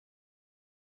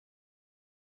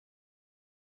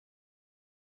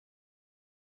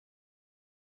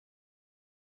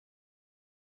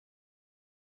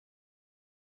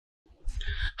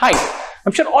Hi,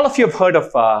 I'm sure all of you have heard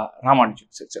of Ramanujan.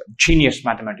 It's a genius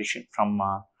mathematician from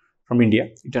India.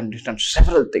 He's done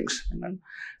several things. And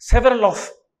several of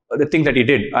the things that he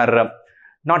did are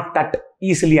not that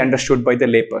easily understood by the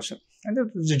layperson. And it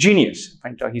was a genius.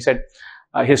 And he said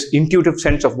his intuitive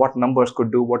sense of what numbers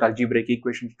could do, what algebraic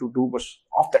equations to do was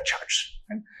off the charts.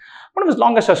 And one of his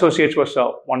longest associates was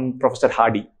one Professor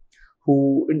Hardy,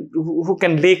 who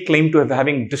can lay claim to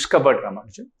having discovered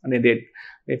Ramanujan.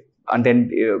 And then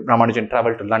Ramanujan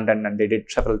traveled to London and they did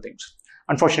several things.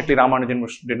 Unfortunately, Ramanujan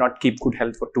did not keep good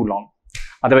health for too long.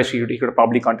 Otherwise, he could have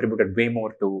probably contributed way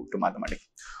more to mathematics.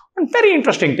 One very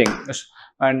interesting thing is,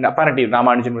 and apparently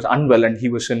Ramanujan was unwell and he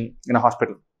was in a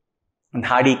hospital. And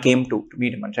Hardy came to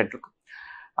meet him and said, look,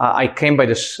 I came by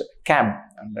this cab,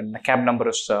 and then the cab number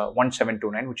is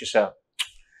 1729, which is a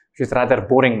rather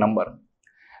boring number.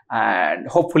 And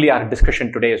hopefully our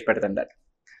discussion today is better than that.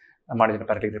 Ramanujan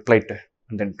apparently replied to him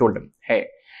and then told him, hey,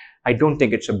 I don't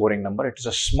think it's a boring number. It is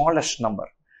the smallest number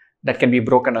that can be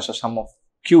broken as a sum of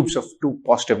cubes of two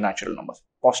positive natural numbers,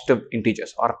 positive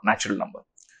integers or natural number,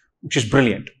 which is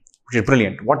brilliant.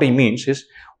 What he means is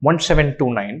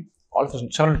 1729, all of us,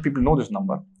 several people know this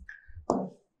number.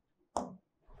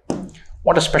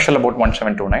 What is special about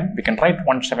 1729? We can write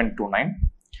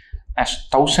 1729 as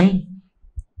 1000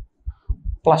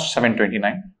 plus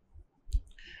 729.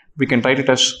 We can write it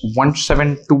as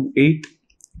 1728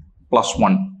 plus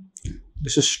 1.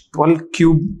 This is 12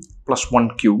 cube plus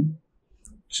 1 cube.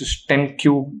 This is 10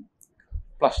 cube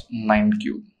plus 9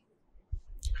 cube.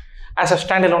 As a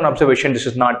standalone observation, this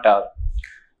is not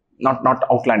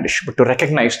outlandish, but to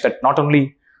recognize that not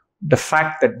only the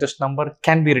fact that this number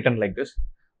can be written like this,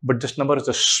 but this number is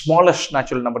the smallest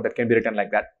natural number that can be written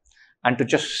like that. And to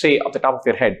just say off the top of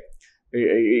your head,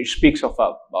 it speaks of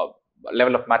a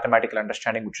level of mathematical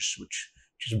understanding which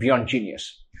is beyond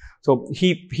genius. So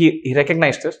he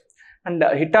recognized this, and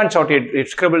it turns out he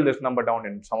scribbled this number down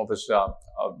in some of his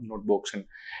notebooks, and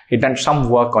he'd done some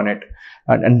work on it.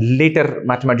 And later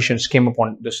mathematicians came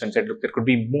upon this and said, look, there could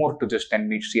be more to this than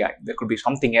meets the eye. There could be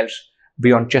something else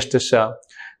beyond just this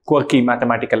quirky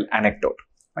mathematical anecdote.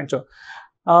 And so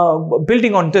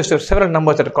building on this, there are several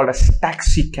numbers that are called as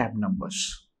taxicab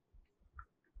numbers.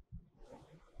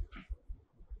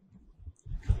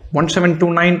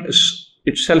 1729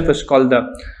 itself is called the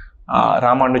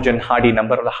Ramanujan-Hardy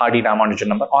number, or the Hardy-Ramanujan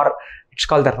number, or it's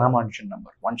called the Ramanujan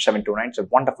number. 1729 is a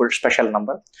wonderful special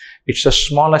number. It's the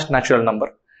smallest natural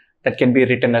number that can be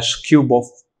written as cube of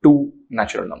two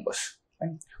natural numbers.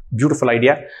 Right? Beautiful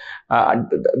idea.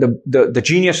 The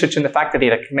genius sits in the fact that he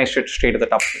recognized it straight at the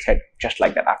top of his head, just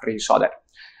like that, after he saw that.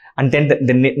 And then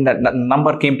the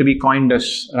number came to be coined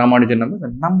as Ramanujan number.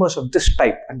 The numbers of this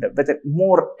type, and with a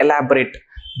more elaborate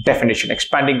definition,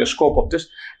 expanding the scope of this,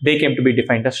 they came to be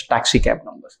defined as taxicab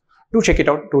numbers. Do check it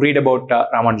out to read about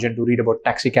Ramanujan, to read about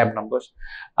taxicab numbers.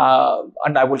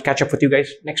 And I will catch up with you guys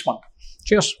next month.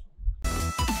 Cheers.